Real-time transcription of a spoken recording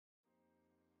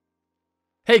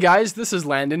Hey guys, this is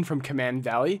Landon from Command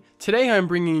Valley. Today I'm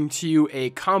bringing to you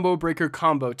a combo breaker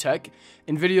combo tech.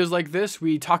 In videos like this,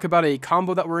 we talk about a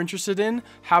combo that we're interested in,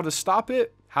 how to stop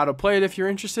it, how to play it if you're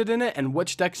interested in it, and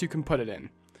which decks you can put it in.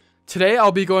 Today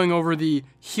I'll be going over the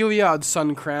Heliod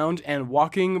Sun-Crowned and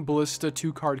Walking Ballista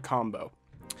 2-card combo.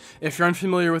 If you're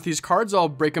unfamiliar with these cards, I'll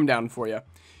break them down for you.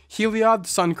 Heliod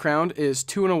Sun-Crowned is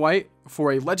 2 and a white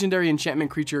for a legendary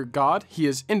enchantment creature god. He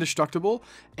is indestructible,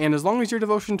 and as long as your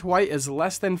devotion to white is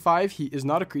less than 5, he is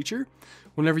not a creature.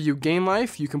 Whenever you gain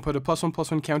life, you can put a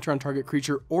 +1/+1 counter on target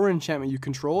creature or enchantment you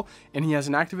control, and he has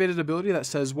an activated ability that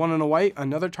says 1 and a white,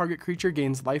 another target creature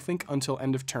gains lifelink until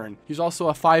end of turn. He's also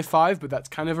a 5/5, but that's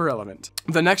kind of irrelevant.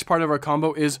 The next part of our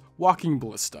combo is Walking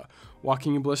Ballista.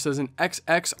 Walking Ballista is an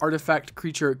XX artifact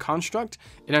creature construct.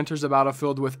 It enters the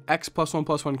battlefield with X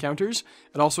 +1/+1 counters.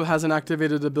 It also has an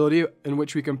activated ability in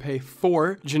which we can pay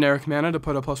 4 generic mana to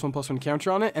put a +1/+1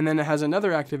 counter on it, and then it has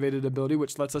another activated ability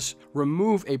which lets us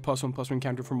remove a +1/+1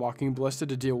 counter from Walking Ballista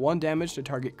to deal 1 damage to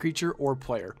target creature or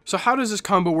player. So how does this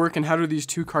combo work, and how do these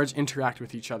two cards interact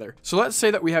with each other? So let's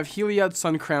say that we have Heliod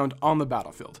Sun-Crowned on the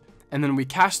battlefield, and then we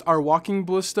cast our Walking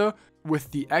Ballista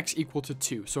with the X equal to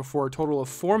 2. So for a total of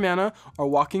 4 mana, our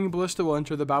Walking Ballista will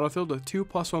enter the battlefield with 2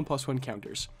 +1/+1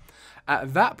 counters.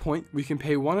 At that point, we can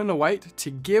pay 1 and a white to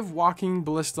give Walking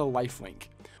Ballista lifelink.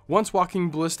 Once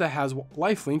Walking Ballista has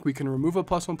lifelink, we can remove a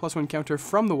 +1/+1 counter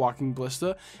from the Walking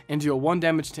Ballista and deal 1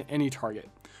 damage to any target.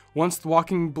 Once the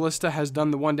Walking Ballista has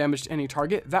done the 1 damage to any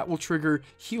target, that will trigger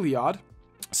Heliod,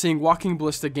 seeing Walking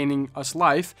Ballista gaining us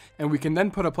life, and we can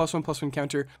then put a +1/+1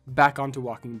 counter back onto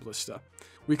Walking Ballista.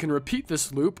 We can repeat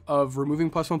this loop of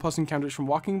removing +1/+1 counters from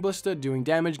Walking Ballista, doing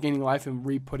damage, gaining life, and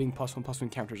re-putting +1/+1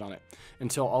 counters on it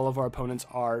until all of our opponents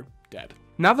are dead.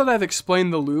 Now that I've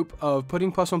explained the loop of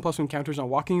putting +1/+1 counters on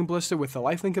Walking Ballista with the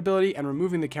lifelink ability and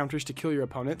removing the counters to kill your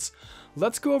opponents,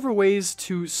 let's go over ways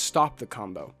to stop the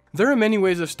combo. There are many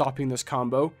ways of stopping this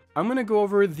combo. I'm going to go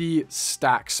over the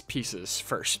stacks pieces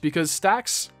first, because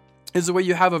stacks is a way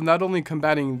you have of not only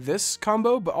combating this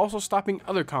combo, but also stopping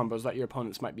other combos that your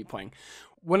opponents might be playing.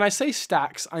 When I say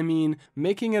stacks, I mean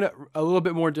making it a little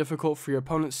bit more difficult for your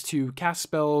opponents to cast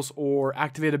spells or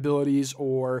activate abilities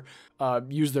or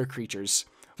use their creatures.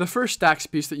 The first stacks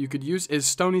piece that you could use is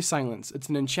Stony Silence. It's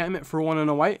an enchantment for 1 and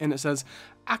a white, and it says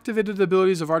activated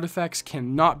abilities of artifacts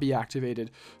cannot be activated.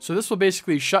 So this will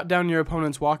basically shut down your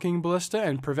opponent's Walking Ballista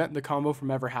and prevent the combo from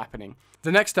ever happening.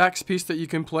 The next stacks piece that you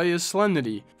can play is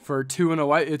Solemnity. For 2 and a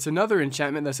white, it's another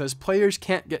enchantment that says players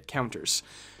can't get counters.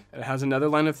 It has another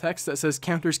line of text that says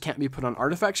counters can't be put on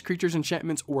artifacts, creatures,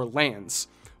 enchantments, or lands.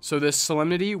 So this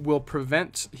Solemnity will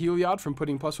prevent Heliod from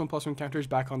putting +1/+1 counters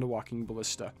back onto Walking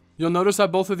Ballista. You'll notice that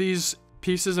both of these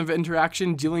pieces of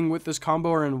interaction dealing with this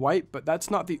combo are in white, but that's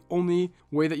not the only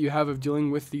way that you have of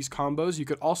dealing with these combos. You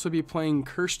could also be playing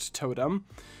Cursed Totem.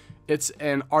 It's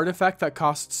an artifact that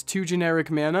costs 2 generic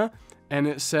mana, and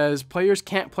it says players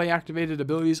can't play activated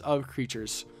abilities of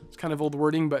creatures. It's kind of old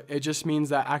wording, but it just means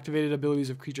that activated abilities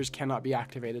of creatures cannot be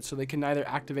activated, so they can neither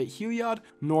activate Heliod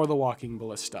nor the Walking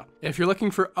Ballista. If you're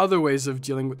looking for other ways of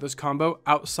dealing with this combo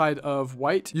outside of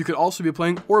white, you could also be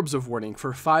playing Orbs of Warding.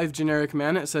 For 5 generic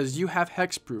mana, it says you have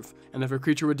hexproof, and if a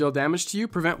creature would deal damage to you,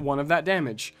 prevent 1 of that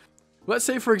damage. Let's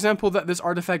say, for example, that this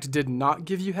artifact did not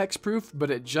give you hexproof, but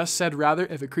it just said rather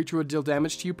if a creature would deal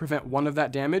damage to you, prevent 1 of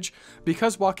that damage.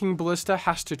 Because Walking Ballista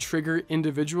has to trigger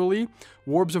individually,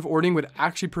 Orbs of Warding would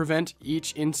actually prevent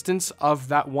each instance of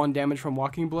that 1 damage from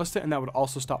Walking Ballista, and that would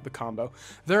also stop the combo.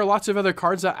 There are lots of other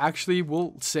cards that actually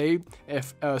will say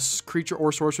if a creature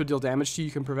or sorcerer deal damage to you,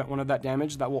 you can prevent 1 of that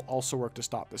damage. That will also work to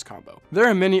stop this combo. There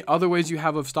are many other ways you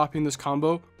have of stopping this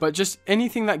combo, but just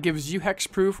anything that gives you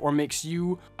hexproof or makes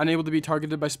you unable to be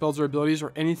targeted by spells or abilities,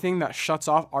 or anything that shuts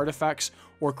off artifacts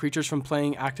or creatures from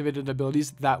playing activated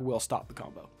abilities, that will stop the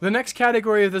combo. The next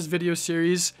category of this video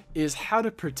series is how to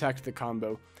protect the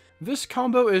combo. This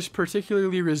combo is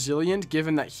particularly resilient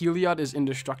given that Heliod is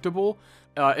indestructible.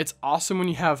 It's awesome when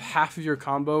you have half of your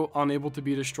combo unable to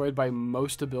be destroyed by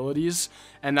most abilities,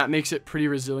 and that makes it pretty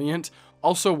resilient.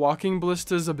 Also, Walking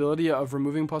Ballista's ability of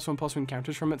removing +1/+1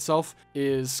 counters from itself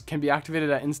can be activated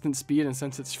at instant speed, and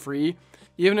since it's free,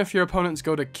 even if your opponents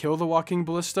go to kill the Walking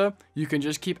Ballista, you can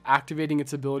just keep activating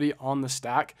its ability on the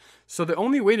stack. So the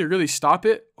only way to really stop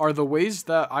it are the ways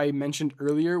that I mentioned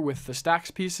earlier with the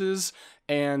stacks pieces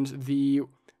and the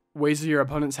ways that your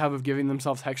opponents have of giving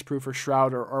themselves hexproof or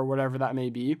shroud or whatever that may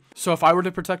be. So if I were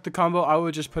to protect the combo, I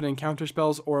would just put in counter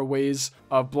spells or ways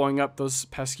of blowing up those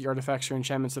pesky artifacts or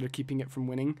enchantments that are keeping it from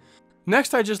winning.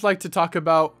 Next, I'd just like to talk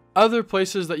about Other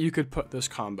places that you could put this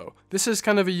combo. This is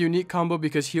kind of a unique combo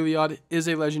because Heliod is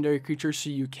a legendary creature, so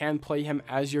you can play him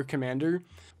as your commander.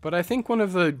 But I think one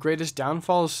of the greatest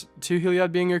downfalls to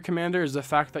Heliod being your commander is the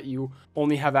fact that you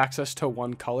only have access to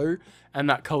one color, and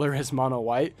that color is mono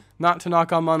white. Not to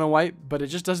knock on mono white, but it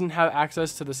just doesn't have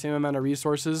access to the same amount of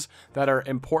resources that are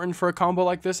important for a combo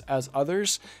like this as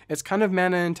others. It's kind of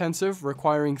mana intensive,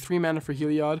 requiring 3 mana for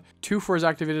Heliod, 2 for his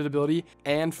activated ability,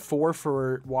 and 4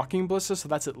 for Walking Ballista, so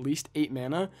that's at least 8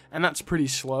 mana, and that's pretty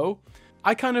slow.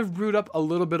 I kind of brewed up a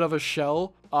little bit of a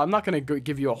shell. I'm not going to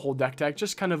give you a whole deck,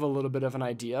 just kind of a little bit of an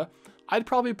idea. I'd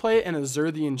probably play it in a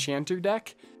Zur the Enchanter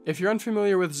deck. If you're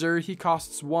unfamiliar with Zur, he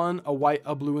costs 1, a white,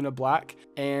 a blue, and a black,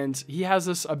 and he has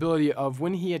this ability of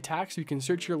when he attacks, you can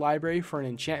search your library for an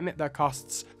enchantment that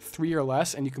costs 3 or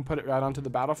less, and you can put it right onto the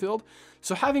battlefield.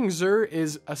 So having Zur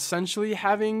is essentially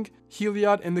having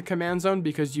Heliod in the command zone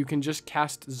because you can just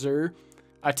cast Zur,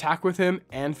 attack with him,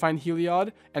 and find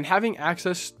Heliod, and having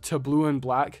access to blue and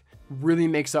black really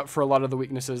makes up for a lot of the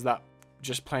weaknesses that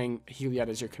just playing Heliod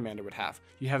as your commander would have.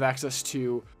 You have access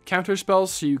to counter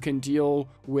spells, so you can deal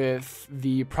with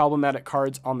the problematic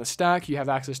cards on the stack. You have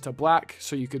access to black,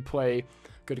 so you could play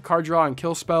good card draw and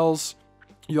kill spells.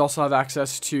 You also have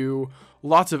access to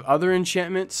lots of other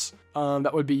enchantments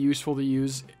that would be useful to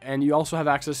use, and you also have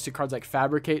access to cards like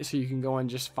Fabricate, so you can go and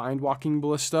just find Walking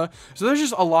Ballista. So there's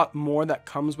just a lot more that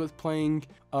comes with playing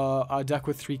a deck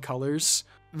with 3 colors.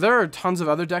 There are tons of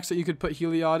other decks that you could put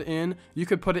Heliod in. You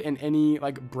could put it in any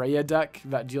like Breya deck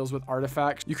that deals with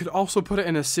artifacts. You could also put it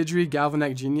in a Sidri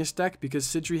Galvanic Genius deck because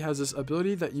Sidri has this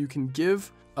ability that you can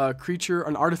give a creature,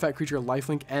 an artifact creature,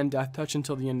 lifelink and death touch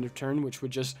until the end of turn, which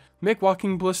would just make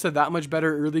Walking Ballista that much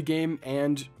better early game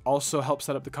and also help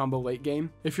set up the combo late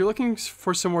game. If you're looking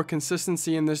for some more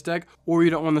consistency in this deck, or you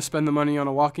don't want to spend the money on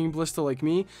a Walking Ballista like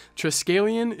me,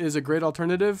 Triskelion is a great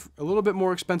alternative, a little bit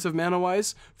more expensive mana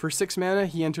wise. For 6 mana,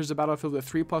 he enters the battlefield with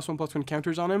 3+1/+1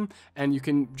 counters on him, and you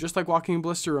can, just like Walking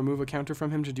Ballista, remove a counter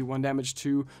from him to do 1 damage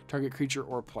to target creature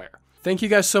or player. Thank you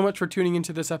guys so much for tuning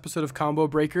into this episode of Combo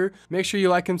Breaker. Make sure you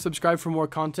like and subscribe for more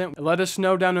content. Let us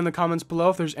know down in the comments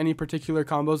below if there's any particular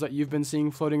combos that you've been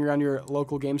seeing floating around your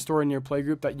local game store and your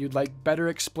playgroup that you'd like better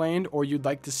explained or you'd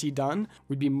like to see done.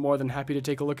 We'd be more than happy to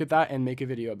take a look at that and make a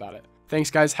video about it.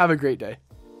 Thanks guys, have a great day.